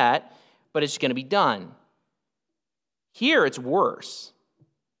 talent debt, but it's going to be done. Here, it's worse.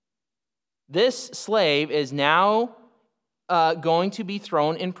 This slave is now going to be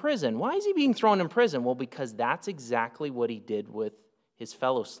thrown in prison. Why is he being thrown in prison? Well, because that's exactly what he did with his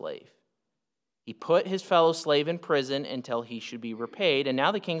fellow slave. He put his fellow slave in prison until he should be repaid. And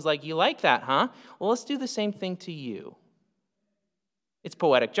now the king's like, you like that, huh? Well, let's do the same thing to you. It's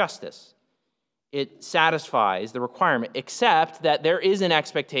poetic justice. It satisfies the requirement, except that there is an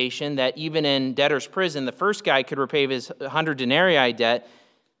expectation that even in debtor's prison, the first guy could repay his 100 denarii debt.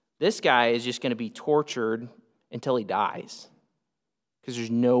 This guy is just going to be tortured until he dies, because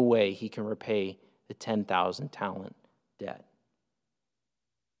there's no way he can repay the 10,000 talent debt.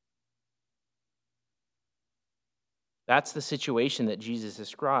 That's the situation that Jesus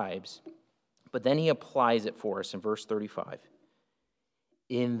describes. But then he applies it for us in verse 35.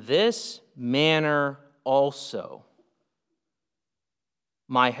 In this manner also,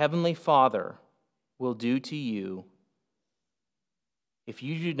 my heavenly Father will do to you if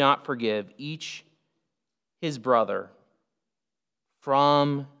you do not forgive each his brother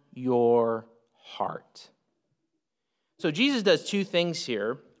from your heart. So Jesus does two things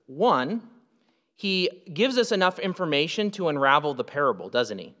here. One, he gives us enough information to unravel the parable,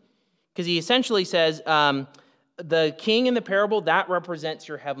 doesn't he? Because he essentially says, the king in the parable, that represents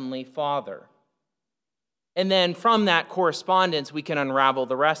your heavenly Father. And then from that correspondence, we can unravel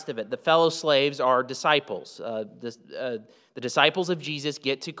the rest of it. The fellow slaves are disciples. The disciples of Jesus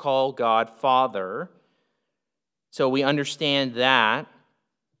get to call God Father. So we understand that.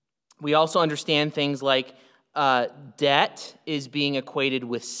 We also understand things like debt is being equated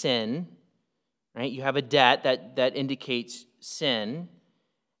with sin. Right? You have a debt that indicates sin.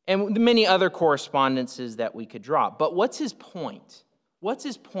 and many other correspondences that we could draw. But what's his point? What's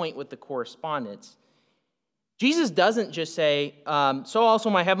his point with the correspondence? Jesus doesn't just say, so also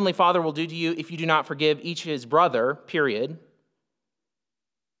my heavenly Father will do to you if you do not forgive each his brother, period.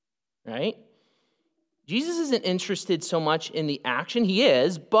 Right? Jesus isn't interested so much in the action. He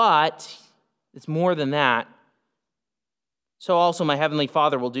is, but it's more than that. So also my heavenly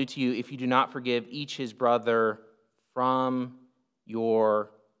Father will do to you if you do not forgive each his brother from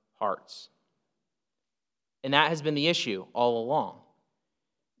your hearts. And that has been the issue all along.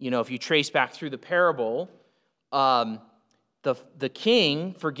 If you trace back through the parable, the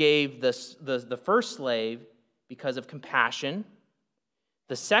king forgave the first slave because of compassion.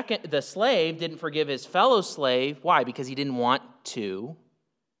 The slave didn't forgive his fellow slave. Why? Because he didn't want to.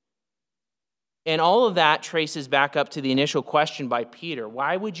 And all of that traces back up to the initial question by Peter.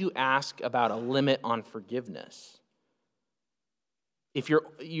 Why would you ask about a limit on forgiveness? If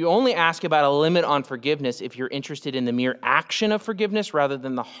you only ask about a limit on forgiveness if you're interested in the mere action of forgiveness rather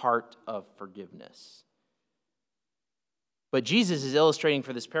than the heart of forgiveness. But Jesus is illustrating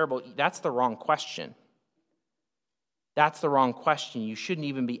for this parable, that's the wrong question. That's the wrong question. You shouldn't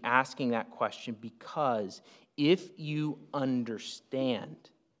even be asking that question, because if you understand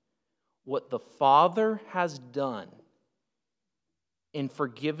what the Father has done in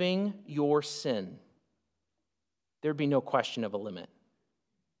forgiving your sin, there'd be no question of a limit.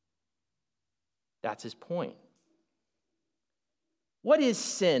 That's his point. What is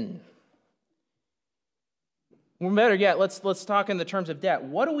sin? Well, better yet, let's talk in the terms of debt.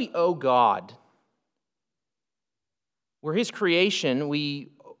 What do we owe God? We're his creation. We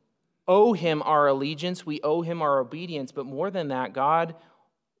owe him our allegiance. We owe him our obedience. But more than that, God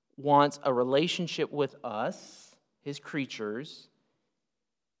wants a relationship with us, his creatures.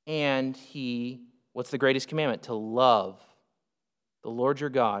 And what's the greatest commandment? To love the Lord your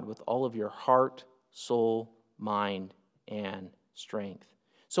God with all of your heart, soul, mind, and strength.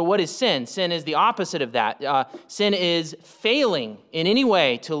 So what is sin? Sin is the opposite of that. Sin is failing in any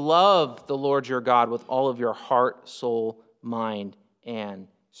way to love the Lord your God with all of your heart, soul, mind, and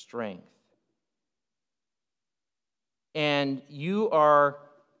strength. And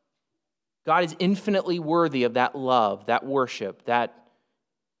God is infinitely worthy of that love, that worship, that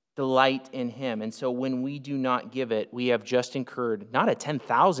delight in him. And so when we do not give it, we have just incurred not a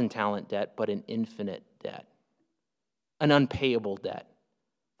 10,000 talent debt, but an infinite debt, an unpayable debt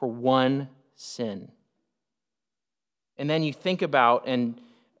for one sin. And then you think about, and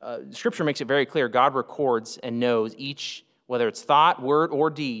Scripture makes it very clear, God records and knows each, whether it's thought, word, or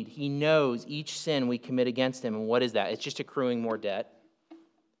deed, he knows each sin we commit against him. And what is that? It's just accruing more debt.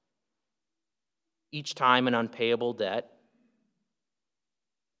 Each time an unpayable debt.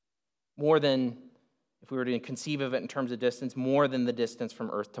 More than, if we were to conceive of it in terms of distance, more than the distance from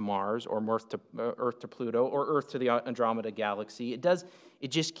Earth to Mars, or Earth to Pluto, or Earth to the Andromeda Galaxy. It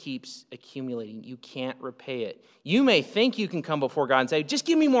just keeps accumulating. You can't repay it. You may think you can come before God and say, just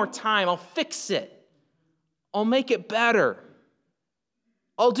give me more time, I'll fix it. I'll make it better.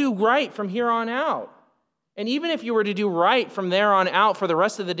 I'll do right from here on out. And even if you were to do right from there on out for the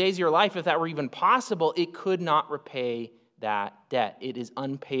rest of the days of your life, if that were even possible, it could not repay that debt. It is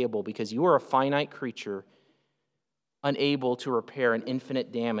unpayable because you are a finite creature, unable to repair an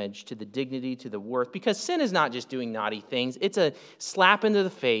infinite damage to the dignity, to the worth. Because sin is not just doing naughty things. It's a slap into the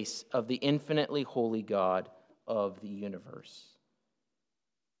face of the infinitely holy God of the universe.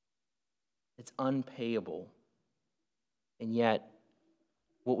 It's unpayable. And yet,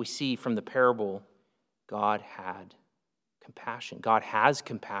 what we see from the parable, God had compassion. God has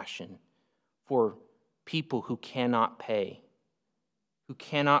compassion for people who cannot pay, who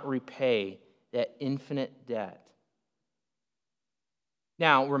cannot repay that infinite debt.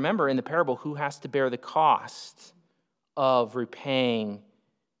 Now, remember in the parable, who has to bear the cost of repaying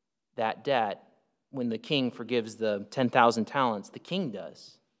that debt when the king forgives the 10,000 talents? The king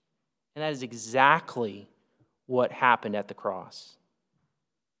does. And that is exactly what happened at the cross.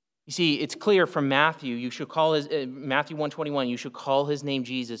 You see, it's clear from Matthew, Matthew 1:21, you should call his name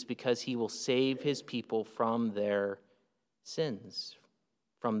Jesus because he will save his people from their sins,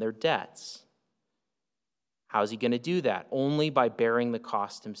 from their debts. How is he going to do that? Only by bearing the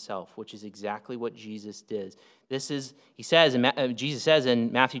cost himself, which is exactly what Jesus did. Jesus says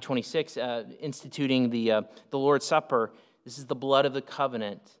in Matthew 26, instituting the Lord's Supper, this is the blood of the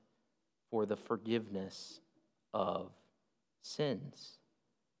covenant for the forgiveness of sins.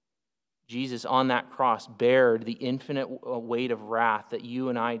 Jesus on that cross bared the infinite weight of wrath that you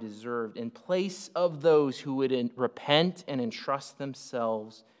and I deserved in place of those who would repent and entrust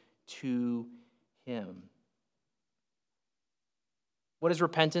themselves to him. What is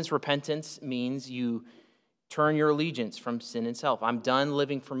repentance? Repentance means you turn your allegiance from sin and self. I'm done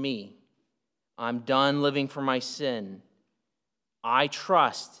living for me. I'm done living for my sin. I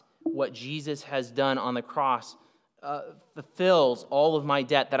trust what Jesus has done on the cross fulfills all of my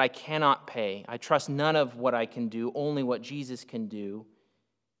debt that I cannot pay. I trust none of what I can do, only what Jesus can do,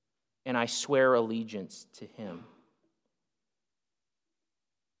 and I swear allegiance to him.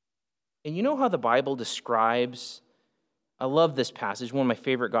 And you know how the Bible describes, I love this passage, one of my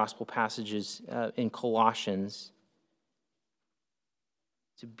favorite gospel passages in Colossians.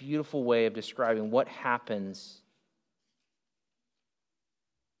 It's a beautiful way of describing what happens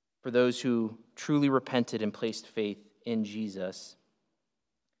for those who truly repented and placed faith in Jesus.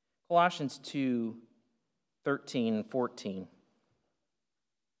 Colossians 2:13 and 14.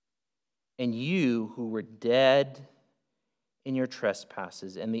 And you who were dead in your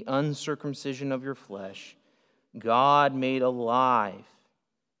trespasses and the uncircumcision of your flesh, God made alive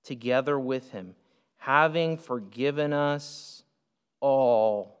together with him, having forgiven us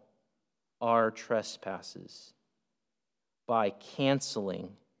all our trespasses by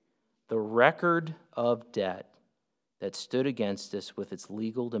canceling the record of debt that stood against us with its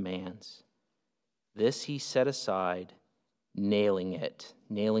legal demands. This he set aside, nailing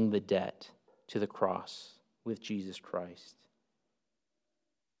the debt to the cross with Jesus Christ.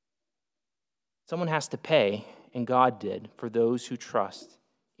 Someone has to pay, and God did, for those who trust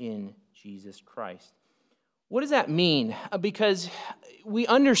in Jesus Christ. What does that mean? Because we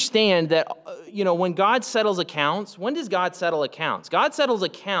understand that, when God settles accounts, when does God settle accounts? God settles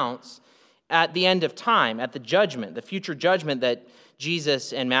accounts at the end of time, at the judgment, the future judgment that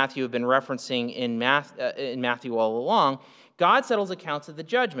Jesus and Matthew have been referencing in Matthew all along. God settles accounts at the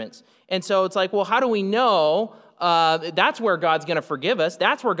judgments. And so it's like, well, how do we know that's where God's going to forgive us?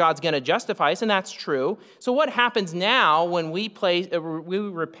 That's where God's going to justify us, and that's true. So what happens now when we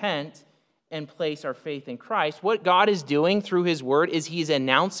repent and place our faith in Christ? What God is doing through his word is he's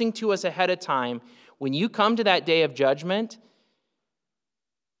announcing to us ahead of time, when you come to that day of judgment,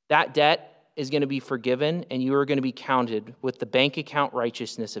 that debt is going to be forgiven, and you are going to be counted with the bank account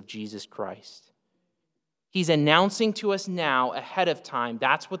righteousness of Jesus Christ. He's announcing to us now ahead of time,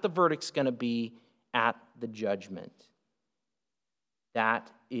 that's what the verdict's going to be at the judgment. That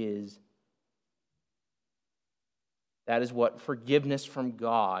is what forgiveness from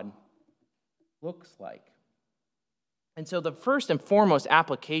God looks like. And so the first and foremost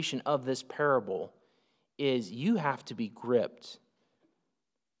application of this parable is you have to be gripped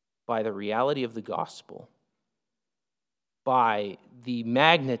by the reality of the gospel, by the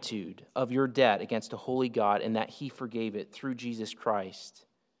magnitude of your debt against a holy God, and that he forgave it through Jesus Christ.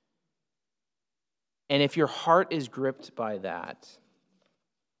 And if your heart is gripped by that,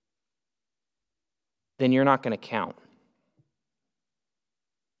 then you're not going to count.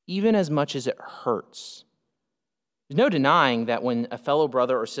 Even as much as it hurts. There's no denying that when a fellow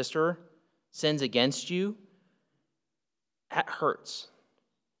brother or sister sins against you, that hurts.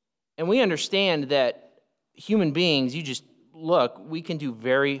 And we understand that human beings, we can do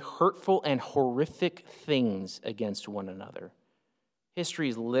very hurtful and horrific things against one another. History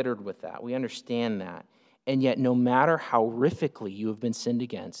is littered with that. We understand that. And yet, no matter how horrifically you have been sinned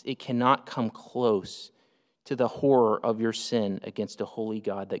against, it cannot come close to the horror of your sin against a holy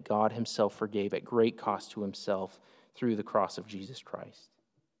God that God himself forgave at great cost to himself through the cross of Jesus Christ.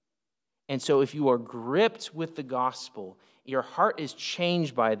 And so if you are gripped with the gospel, your heart is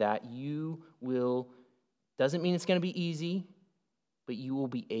changed by that, doesn't mean it's going to be easy, but you will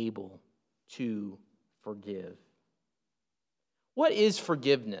be able to forgive. What is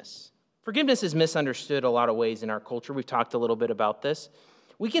forgiveness? Forgiveness is misunderstood a lot of ways in our culture. We've talked a little bit about this.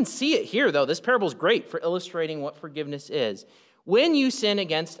 We can see it here, though. This parable is great for illustrating what forgiveness is. When you sin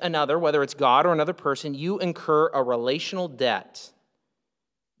against another, whether it's God or another person, you incur a relational debt.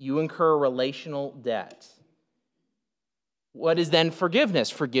 You incur a relational debt. What is then forgiveness?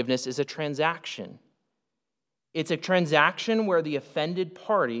 Forgiveness is a transaction. It's a transaction where the offended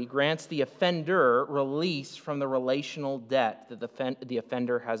party grants the offender release from the relational debt that the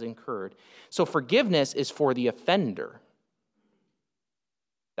offender has incurred. So forgiveness is for the offender.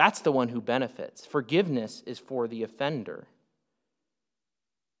 That's the one who benefits. Forgiveness is for the offender.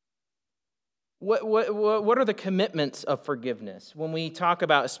 What are the commitments of forgiveness? When we talk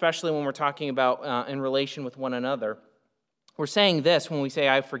about, especially when we're talking about in relation with one another, we're saying this when we say,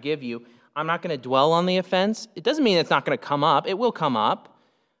 I forgive you. I'm not going to dwell on the offense. It doesn't mean it's not going to come up. It will come up.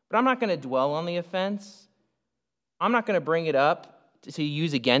 But I'm not going to dwell on the offense. I'm not going to bring it up to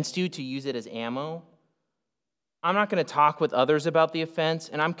use against you, to use it as ammo. I'm not going to talk with others about the offense,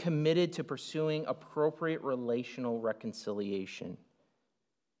 and I'm committed to pursuing appropriate relational reconciliation.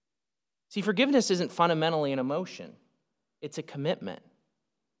 See, forgiveness isn't fundamentally an emotion. It's a commitment.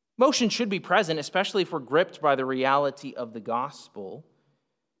 Emotion should be present, especially if we're gripped by the reality of the gospel.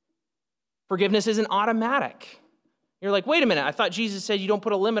 Forgiveness isn't automatic. You're like, wait a minute, I thought Jesus said you don't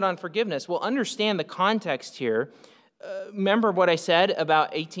put a limit on forgiveness. Well, understand the context here. Remember what I said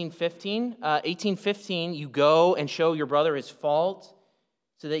about 1815? 1815, you go and show your brother his fault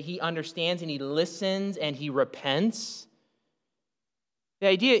so that he understands and he listens and he repents. The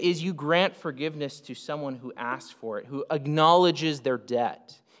idea is you grant forgiveness to someone who asks for it, who acknowledges their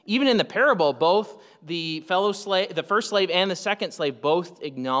debt. Even in the parable, both the first slave and the second slave both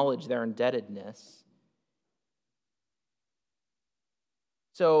acknowledge their indebtedness.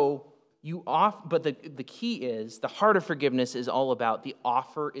 So but the key is, the heart of forgiveness is all about the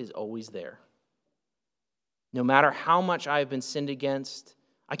offer is always there. No matter how much I have been sinned against,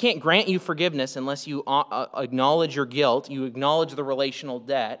 I can't grant you forgiveness unless you acknowledge your guilt, you acknowledge the relational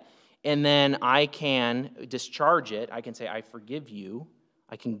debt, and then I can discharge it. I can say, I forgive you.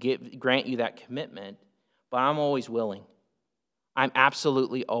 I can grant you that commitment, but I'm always willing. I'm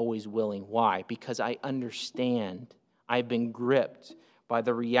absolutely always willing. Why? Because I understand I've been gripped by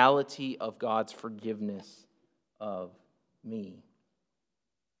the reality of God's forgiveness of me.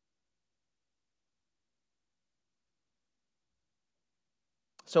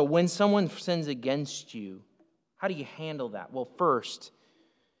 So when someone sins against you, how do you handle that? Well, first,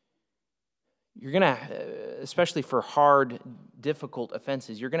 you're going to, especially for hard, difficult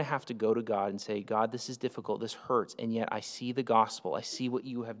offenses, you're going to have to go to God and say, God, this is difficult, this hurts, and yet I see the gospel, I see what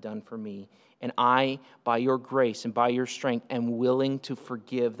you have done for me, and I, by your grace and by your strength, am willing to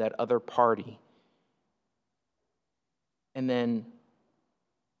forgive that other party. And then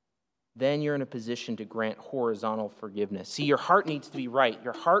you're in a position to grant horizontal forgiveness. See, your heart needs to be right.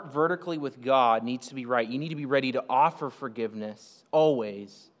 Your heart vertically with God needs to be right. You need to be ready to offer forgiveness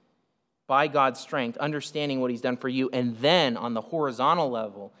always by God's strength, understanding what he's done for you. And then on the horizontal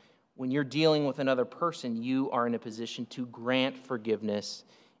level, when you're dealing with another person, you are in a position to grant forgiveness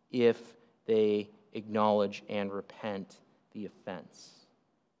if they acknowledge and repent the offense.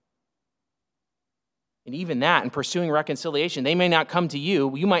 And even that, in pursuing reconciliation, they may not come to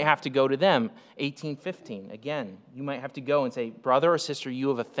you. You might have to go to them. 18:15, again, you might have to go and say, brother or sister, you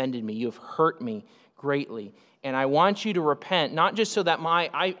have offended me. You have hurt me greatly. And I want you to repent, not just so that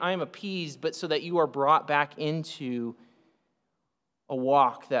I am appeased, but so that you are brought back into a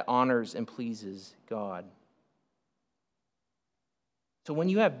walk that honors and pleases God. So when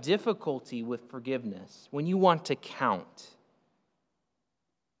you have difficulty with forgiveness, when you want to count,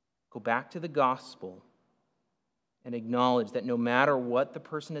 go back to the gospel and acknowledge that no matter what the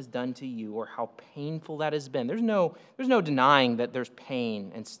person has done to you or how painful that has been, there's no denying that there's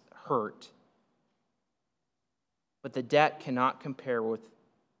pain and hurt. But the debt cannot compare with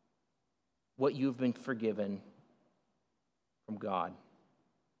what you've been forgiven from God.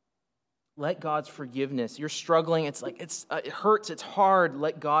 Let God's forgiveness, you're struggling, it hurts, it's hard.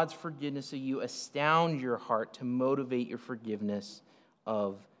 Let God's forgiveness of you astound your heart to motivate your forgiveness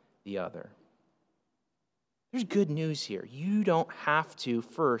of the other. There's good news here. You don't have to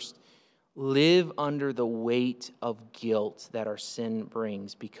first live under the weight of guilt that our sin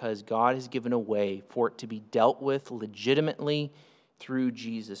brings, because God has given a way for it to be dealt with legitimately through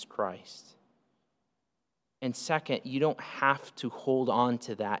Jesus Christ. And second, you don't have to hold on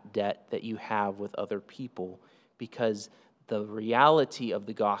to that debt that you have with other people, because the reality of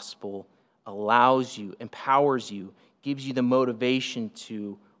the gospel allows you, empowers you, gives you the motivation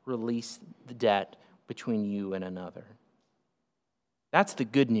to release the debt between you and another. That's the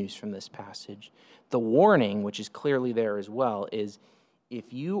good news from this passage. The warning, which is clearly there as well, is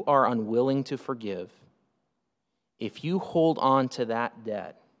if you are unwilling to forgive, if you hold on to that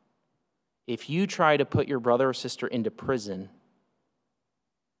debt, if you try to put your brother or sister into prison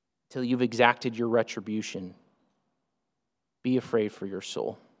till you've exacted your retribution, be afraid for your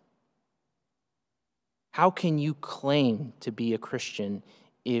soul. How can you claim to be a Christian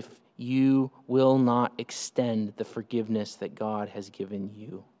if you will not extend the forgiveness that God has given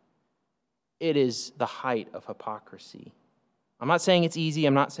you? It is the height of hypocrisy. I'm not saying it's easy.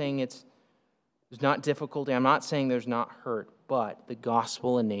 I'm not saying there's not difficulty. I'm not saying there's not hurt. But the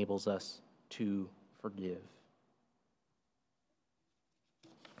gospel enables us to forgive.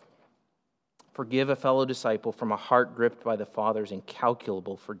 Forgive a fellow disciple from a heart gripped by the Father's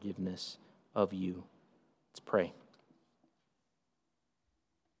incalculable forgiveness of you. Let's pray.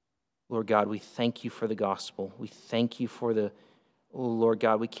 Lord God, we thank you for the gospel. We thank you for Lord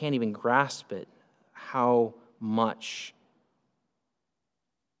God, we can't even grasp it, how much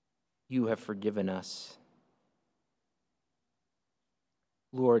you have forgiven us.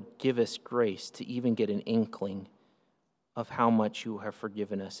 Lord, give us grace to even get an inkling of how much you have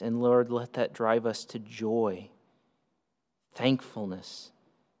forgiven us. And Lord, let that drive us to joy, thankfulness,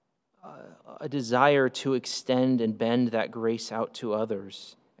 a desire to extend and bend that grace out to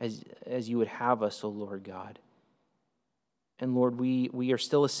others as you would have us, O Lord God. And Lord, we are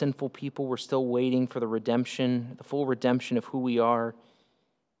still a sinful people. We're still waiting for the redemption, the full redemption of who we are.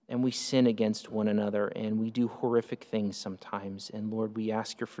 And we sin against one another, and we do horrific things sometimes. And Lord, we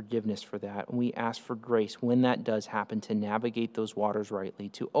ask your forgiveness for that. And we ask for grace when that does happen to navigate those waters rightly,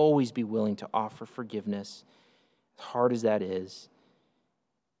 to always be willing to offer forgiveness, as hard as that is.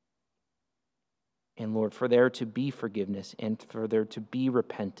 And Lord, for there to be forgiveness, and for there to be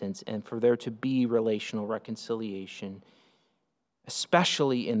repentance, and for there to be relational reconciliation,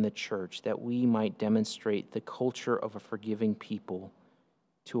 especially in the church, that we might demonstrate the culture of a forgiving people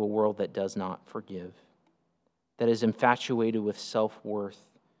to a world that does not forgive, that is infatuated with self-worth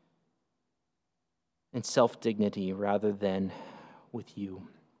and self-dignity rather than with you.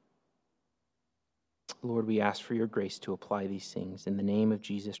 Lord, we ask for your grace to apply these things. In the name of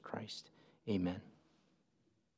Jesus Christ, amen.